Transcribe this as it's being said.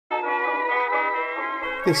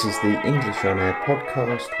This is the English on Air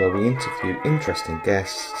podcast where we interview interesting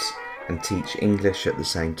guests and teach English at the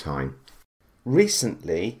same time.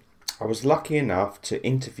 Recently, I was lucky enough to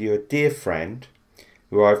interview a dear friend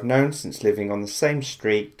who I've known since living on the same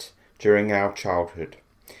street during our childhood.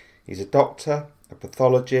 He's a doctor, a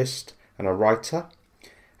pathologist and a writer,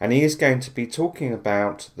 and he is going to be talking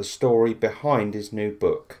about the story behind his new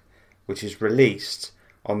book, which is released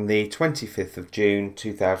on the 25th of June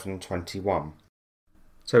 2021.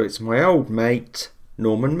 So it's my old mate,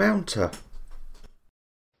 Norman Mounter.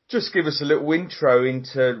 Just give us a little intro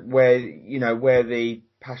into where the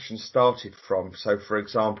passion started from. So, for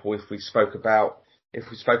example, if we spoke about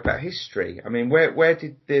history, I mean, where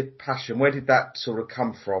did that sort of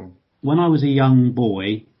come from? When I was a young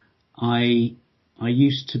boy, I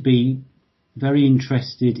used to be very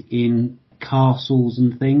interested in castles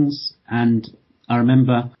and things, and I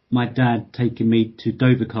remember my dad taking me to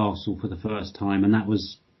Dover Castle for the first time, and that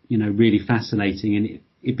was, really fascinating, and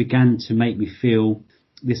it began to make me feel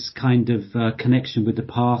this kind of connection with the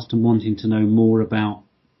past and wanting to know more about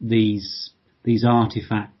these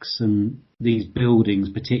artifacts and these buildings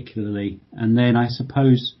particularly. And then I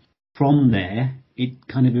suppose from there it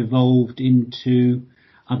kind of evolved into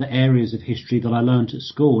other areas of history that I learnt at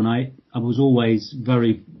school, and I was always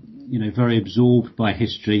very absorbed by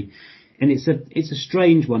history. And it's a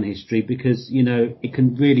strange one, history, because, it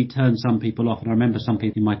can really turn some people off. And I remember some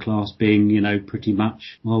people in my class being, pretty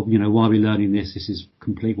much, well, why are we learning this? This is a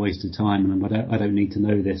complete waste of time and I don't need to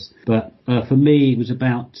know this. But for me, it was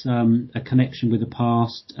about a connection with the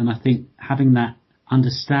past. And I think having that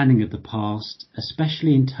understanding of the past,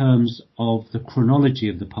 especially in terms of the chronology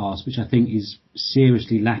of the past, which I think is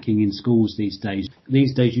seriously lacking in schools these days.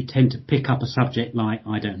 These days you tend to pick up a subject like,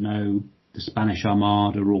 I don't know, the Spanish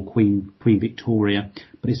Armada or Queen Victoria,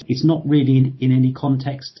 but it's not really in any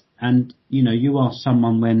context. And you ask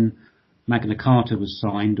someone when Magna Carta was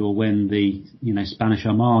signed or when the Spanish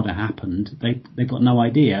Armada happened, they've got no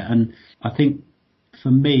idea. And I think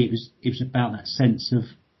for me it was about that sense of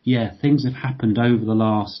things have happened over the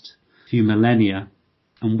last few millennia,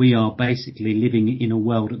 and we are basically living in a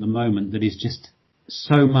world at the moment that is just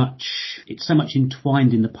so much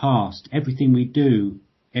entwined in the past. Everything we do,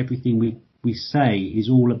 everything we say is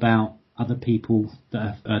all about other people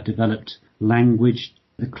that have developed language,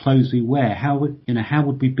 the clothes we wear. How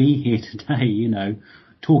would we be here today,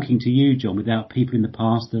 talking to you, John, without people in the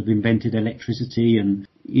past that have invented electricity and,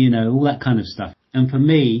 all that kind of stuff. And for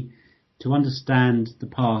me, to understand the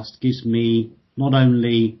past gives me not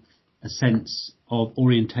only a sense of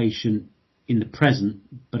orientation in the present,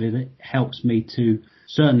 but it helps me to,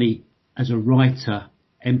 certainly as a writer,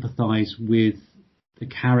 empathise with the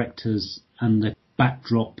characters and the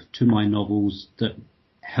backdrop to my novels that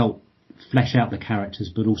help flesh out the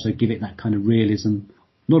characters, but also give it that kind of realism.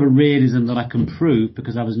 Not a realism that I can prove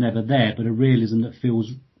because I was never there, but a realism that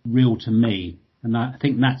feels real to me. And I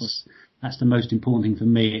think that's the most important thing for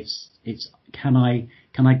me. It's can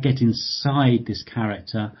I get inside this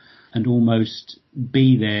character and almost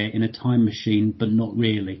be there in a time machine, but not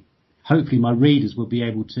really. Hopefully my readers will be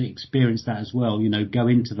able to experience that as well, go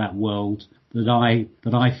into that world that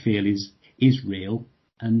I feel is real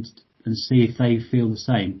and see if they feel the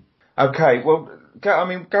same. Okay, well, go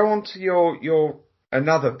on to your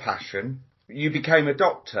another passion. You became a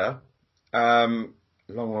doctor a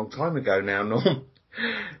long time ago now, Norm.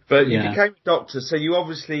 But you became a doctor, so you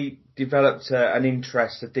obviously developed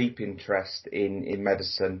a deep interest in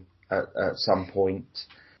medicine at some point.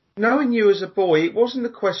 Knowing you as a boy, it wasn't a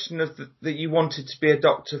question of that you wanted to be a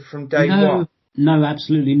doctor from day one. No,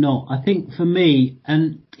 absolutely not. I think for me,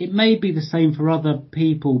 and it may be the same for other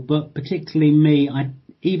people, but particularly me,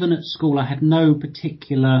 even at school, I had no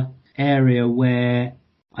particular area where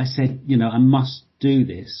I said, I must do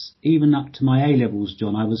this. Even up to my A-levels,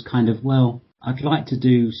 John, I was kind of, I'd like to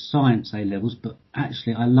do science A-levels, but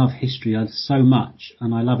actually I love history so much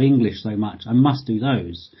and I love English so much. I must do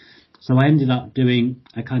those. So I ended up doing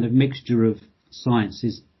a kind of mixture of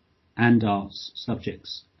sciences and arts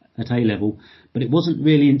subjects at A-level, but it wasn't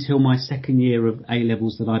really until my second year of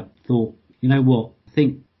A-levels that I thought, I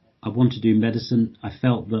think I want to do medicine. I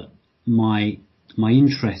felt that my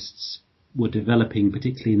interests were developing,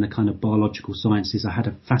 particularly in the kind of biological sciences. I had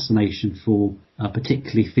a fascination for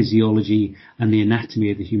particularly physiology and the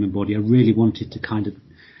anatomy of the human body. I really wanted to kind of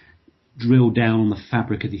drill down on the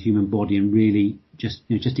fabric of the human body and really just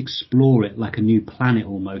explore it like a new planet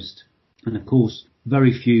almost. And of course,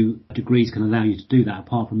 very few degrees can allow you to do that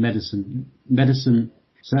apart from medicine. Medicine,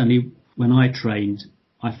 certainly when I trained,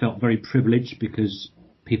 I felt very privileged because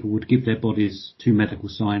people would give their bodies to medical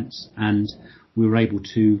science and we were able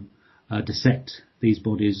to dissect these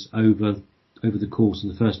bodies over the course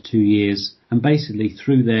of the first 2 years, and basically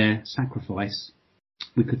through their sacrifice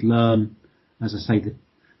we could learn, as I say,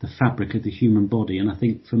 the fabric of the human body. And I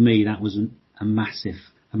think for me that was a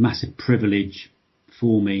massive privilege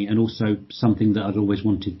for me, and also something that I'd always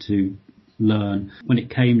wanted to learn. When it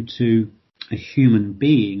came to a human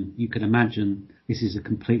being, you can imagine this is a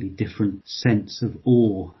completely different sense of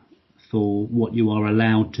awe for what you are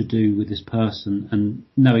allowed to do with this person, and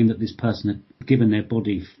knowing that this person had given their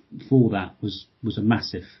body for that was a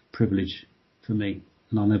massive privilege for me,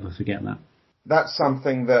 and I'll never forget that. That's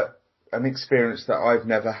something that, an experience that I've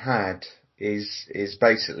never had, is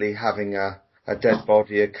basically having a dead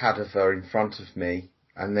body, a cadaver in front of me,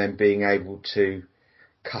 and then being able to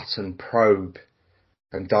cut and probe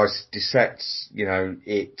and dissect,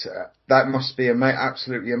 it. That must be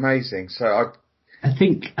absolutely amazing. So I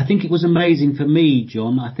think it was amazing for me,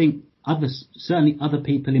 John. I think certainly other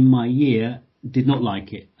people in my year did not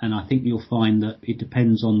like it, and I think you'll find that it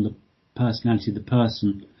depends on the personality of the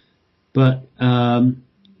person. But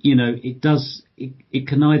it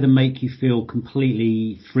can either make you feel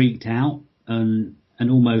completely freaked out and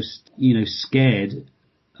almost scared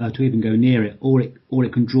to even go near it, or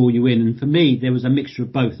it can draw you in. And for me, there was a mixture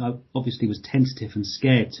of both. I obviously was tentative and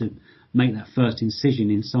scared to make that first incision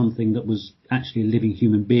in something that was actually a living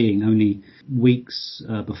human being only weeks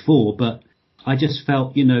before. But I just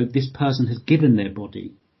felt, this person has given their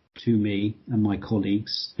body to me and my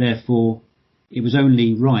colleagues. Therefore, it was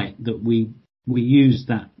only right that we used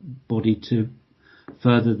that body to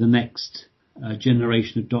further the next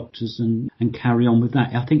generation of doctors and carry on with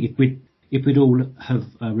that. I think if we'd all have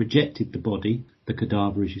rejected the body, the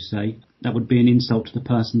cadaver, as you say, that would be an insult to the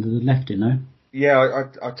person that had left it, no? Yeah,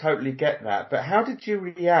 I totally get that. But how did you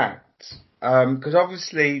react? Because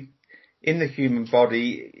obviously in the human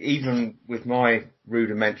body, even with my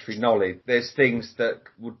rudimentary knowledge, there's things that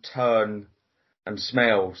would turn, and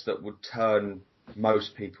smells that would turn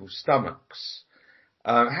most people's stomachs.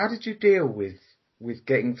 How did you deal with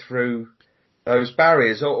getting through those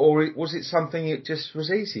barriers, or was it something that just was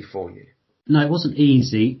easy for you? No, it wasn't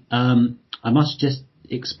easy. I must just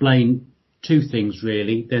explain two things,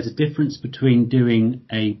 really. There's a difference between doing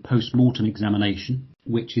a post-mortem examination,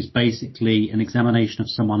 which is basically an examination of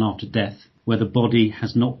someone after death, where the body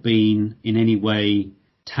has not been in any way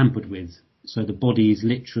tampered with. So the body is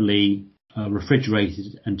literally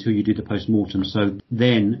refrigerated until you do the post-mortem. So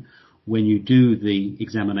then, when you do the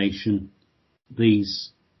examination, these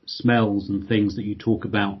smells and things that you talk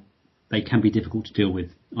about, they can be difficult to deal with.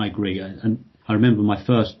 I agree. And I remember my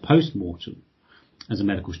first post-mortem as a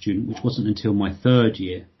medical student, which wasn't until my third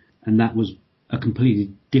year, and that was a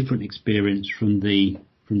completely different experience from the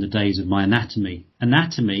days of my anatomy.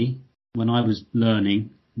 Anatomy, when I was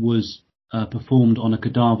learning, was performed on a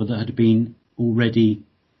cadaver that had been already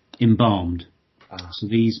embalmed. So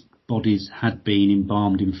these bodies had been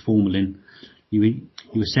embalmed in formalin. You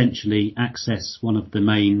essentially access one of the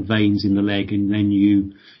main veins in the leg, and then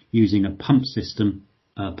you, using a pump system,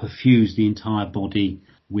 perfuse the entire body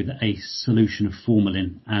with a solution of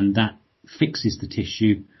formalin, and that fixes the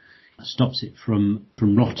tissue, stops it from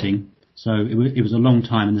rotting. So it was a long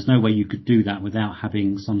time, and there's no way you could do that without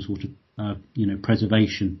having some sort of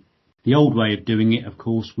preservation. The old way of doing it, of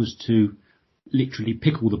course, was to literally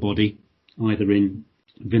pickle the body, either in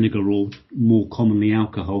vinegar or more commonly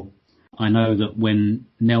alcohol. I know that when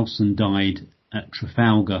Nelson died at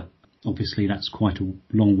Trafalgar, obviously that's quite a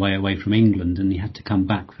long way away from England, and he had to come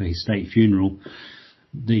back for his state funeral.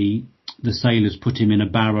 The sailors put him in a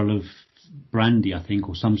barrel of brandy, I think,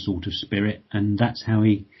 or some sort of spirit, and that's how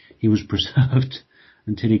he was preserved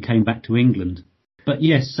until he came back to England. But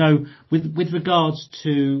yes, so with regards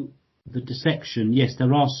to the dissection, yes,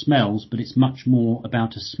 there are smells, but it's much more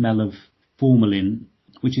about a smell of formalin,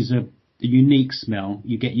 which is a unique smell.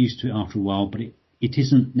 You get used to it after a while, but it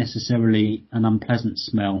isn't necessarily an unpleasant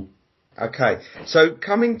smell. Okay, so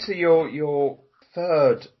coming to your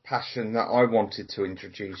third passion that I wanted to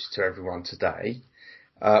introduce to everyone today,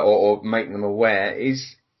 or make them aware,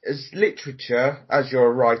 is literature, as you're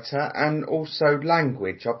a writer, and also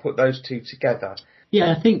language. I'll put those two together.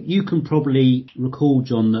 Yeah, I think you can probably recall,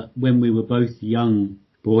 John, that when we were both young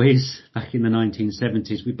boys back in the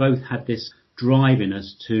 1970s, we both had this drive in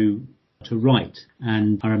us to write.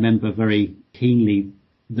 And I remember very keenly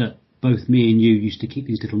that both me and you used to keep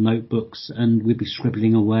these little notebooks, and we'd be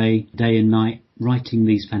scribbling away day and night, writing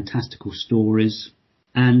these fantastical stories.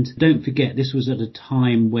 And don't forget, this was at a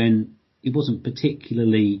time when it wasn't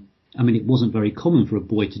particularly, it wasn't very common for a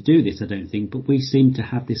boy to do this, I don't think, but we seemed to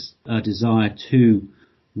have this desire to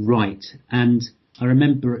write. And I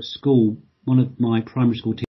remember at school, one of my primary school teachers